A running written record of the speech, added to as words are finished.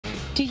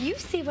Do you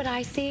see what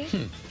I see?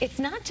 It's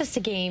not just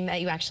a game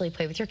that you actually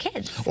play with your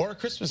kids. Or a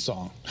Christmas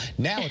song.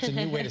 Now it's a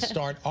new way to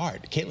start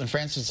art. Caitlin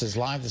Francis is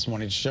live this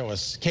morning to show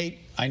us. Kate,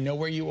 I know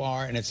where you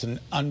are, and it's an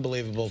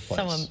unbelievable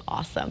place. So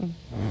awesome.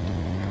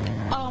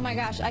 Oh my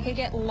gosh, I could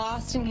get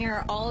lost in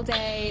here all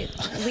day,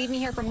 leave me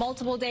here for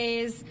multiple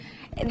days.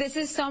 This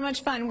is so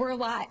much fun. We're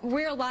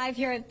live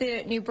here at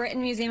the New Britain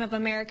Museum of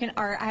American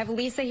Art. I have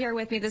Lisa here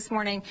with me this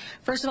morning.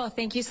 First of all,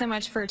 thank you so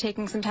much for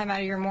taking some time out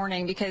of your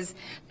morning, because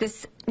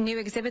this new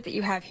exhibit that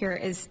you have here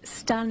is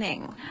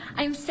stunning.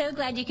 I'm so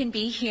glad you can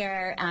be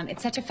here.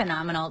 It's such a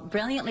phenomenal,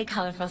 brilliantly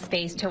colorful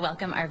space to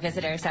welcome our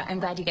visitors, so I'm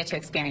glad you get to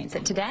experience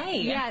it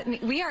today. Yeah,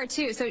 we are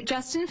too. So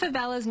Justin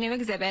Favella's new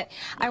exhibit,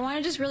 I want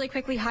to just really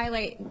quickly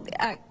highlight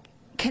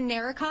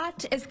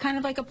Connecticut is kind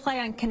of like a play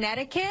on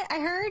Connecticut, I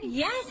heard?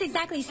 Yes,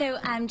 exactly. So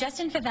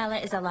Justin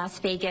Favela is a Las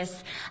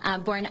Vegas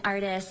born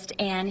artist,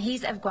 and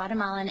he's of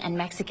Guatemalan and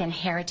Mexican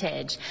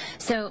heritage.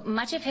 So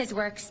much of his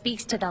work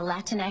speaks to the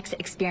Latinx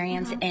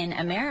experience in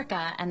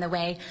America and the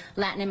way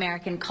Latin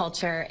American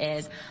culture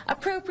is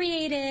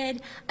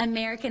appropriated,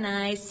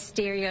 Americanized,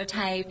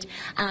 stereotyped,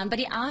 but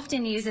he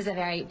often uses a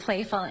very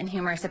playful and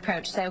humorous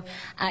approach. So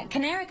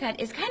Connecticut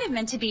is kind of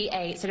meant to be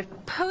a sort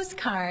of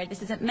postcard.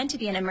 This is meant to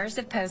be an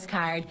immersive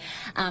postcard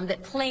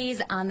that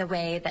plays on the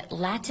way that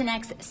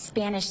Latinx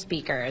Spanish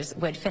speakers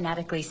would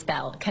phonetically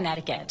spell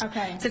Connecticut.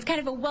 Okay. So it's kind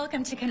of a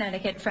welcome to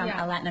Connecticut from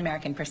a Latin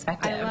American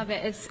perspective. I love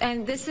it.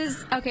 And this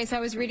is, okay, so I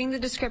was reading the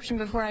description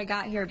before I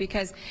got here,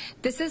 because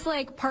this is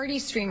like party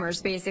streamers,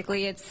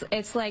 basically.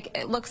 It's like,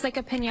 it looks like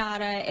a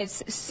piñata.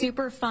 It's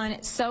super fun.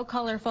 It's so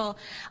colorful.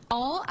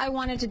 All I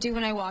wanted to do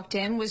when I walked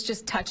in was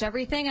just touch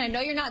everything. And I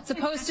know you're not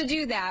supposed to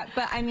do that,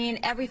 but I mean,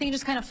 everything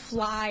just kind of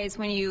flies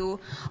when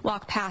you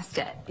walk past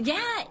it.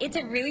 Yeah, it's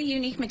a really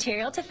unique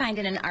material to find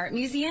in an art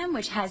museum,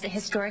 which has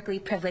historically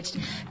privileged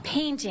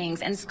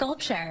paintings and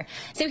sculpture.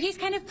 So he's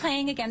kind of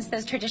playing against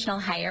those traditional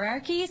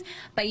hierarchies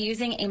by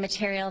using a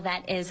material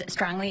that is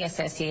strongly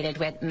associated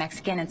with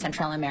Mexican and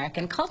Central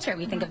American culture.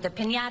 We think of the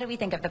piñata, we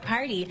think of the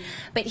party,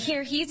 but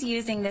here he's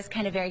using this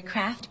kind of very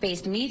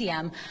craft-based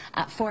medium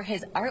for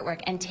his artwork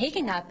and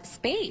taking up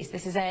space.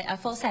 This is a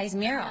full-size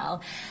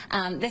mural.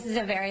 This is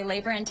a very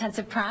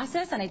labor-intensive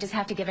process, and I just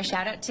have to give a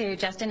shout-out to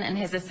Justin and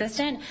his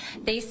assistant.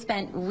 They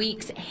spent weeks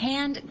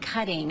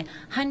hand-cutting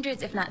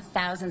hundreds, if not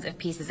thousands, of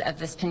pieces of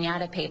this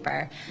piñata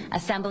paper,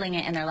 assembling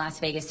it in their Las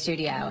Vegas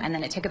studio, and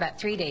then it took about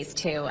 3 days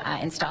to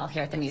install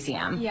here at the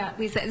museum. Yeah,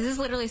 Lisa, this is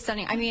literally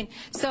stunning. I mean,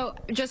 so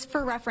just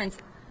for reference,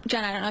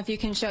 Jen, I don't know if you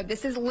can show,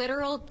 this is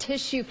literal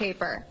tissue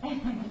paper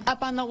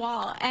up on the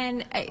wall.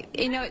 And,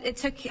 you know, it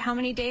took how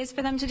many days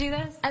for them to do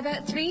this?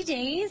 About 3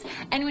 days.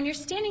 And when you're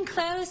standing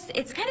close,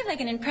 it's kind of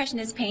like an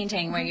impressionist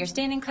painting where you're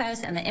standing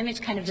close and the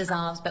image kind of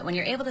dissolves, but when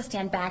you're able to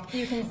stand back,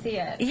 you can see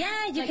it.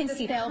 Yeah, you like can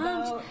see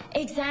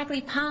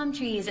palm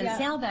trees and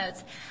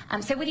sailboats.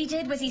 So what he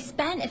did was he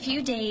spent a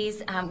few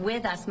days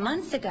with us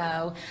months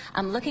ago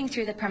looking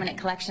through the permanent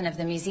collection of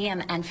the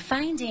museum and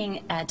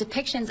finding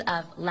depictions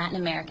of Latin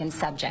American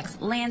subjects,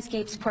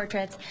 landscapes,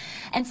 portraits.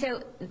 And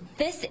so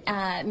this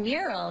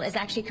mural is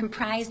actually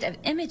comprised of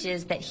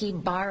images that he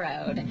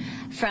borrowed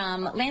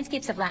from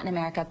landscapes of Latin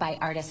America by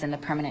artists in the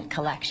permanent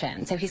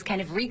collection. So he's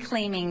kind of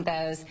reclaiming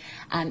those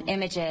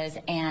images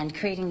and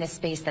creating this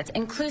space that's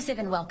inclusive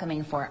and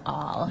welcoming for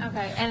all.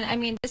 Okay, and I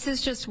mean, this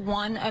is just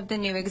one of the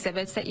new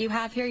exhibits that you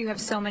have here. You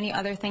have so many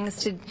other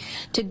things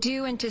to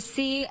do and to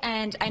see,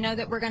 and I know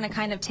that we're going to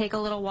kind of take a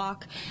little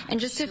walk in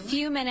just a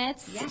few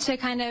minutes to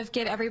kind of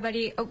give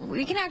everybody,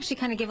 we can actually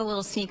kind of give a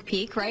little sneak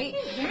peek, right?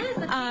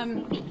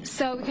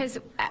 So because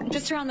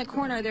just around the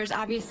corner there's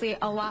obviously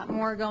a lot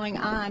more going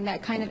on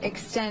that kind of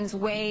extends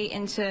way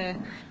into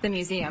the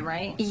museum,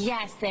 right?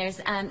 Yes,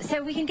 there's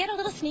so we can get a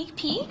little sneak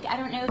peek. I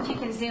don't know if you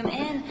can zoom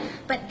in,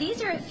 but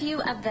these are a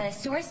few of the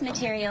source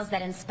materials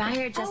that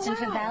inspired Justin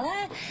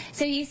Favela.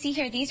 So you see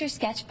here, these are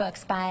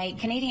sketchbooks by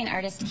Canadian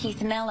artist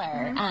Keith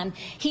Miller.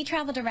 He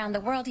traveled around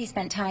the world. He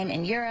spent time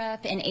in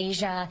Europe, in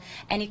Asia,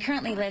 and he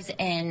currently lives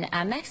in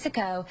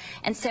Mexico.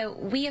 And so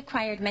we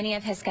acquired many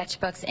of his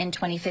sketchbooks in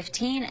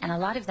 2015, and a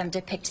lot of them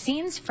depict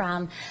scenes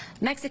from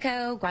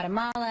Mexico,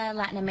 Guatemala,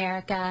 Latin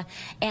America,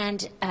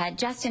 and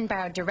Justin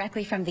borrowed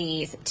directly from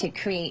these to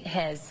create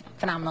his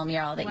phenomenal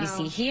mural that you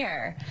see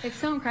here. It's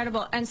so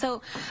incredible. And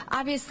so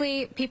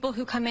obviously people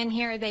who come in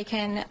here, they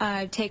can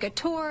take a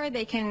tour,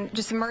 they can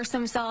just immerse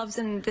themselves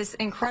in this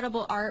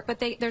incredible art, but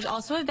there's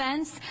also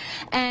events,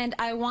 and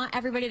I want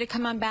everybody to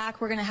come on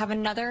back. We're going to have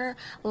another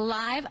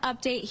live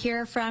update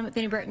here from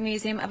the New Britain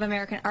Museum of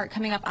American Art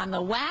coming up on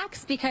the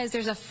Wax, because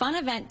there's a fun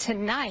event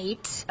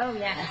tonight. Oh,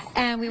 yes.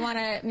 And we want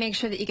to make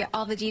sure that you get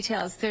all the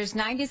details. There's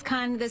 90s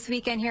Con this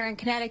weekend here in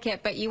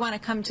Connecticut, but you want to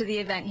come to the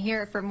event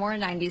here for more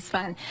 90s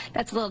fun.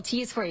 That's a little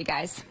tease for you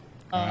guys.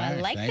 Oh, I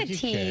like the tease.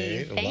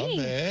 Kate. Thanks.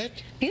 Love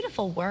it.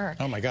 Beautiful work.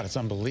 Oh my God, it's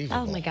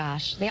unbelievable. Oh my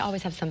gosh, they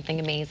always have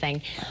something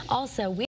amazing. Also, we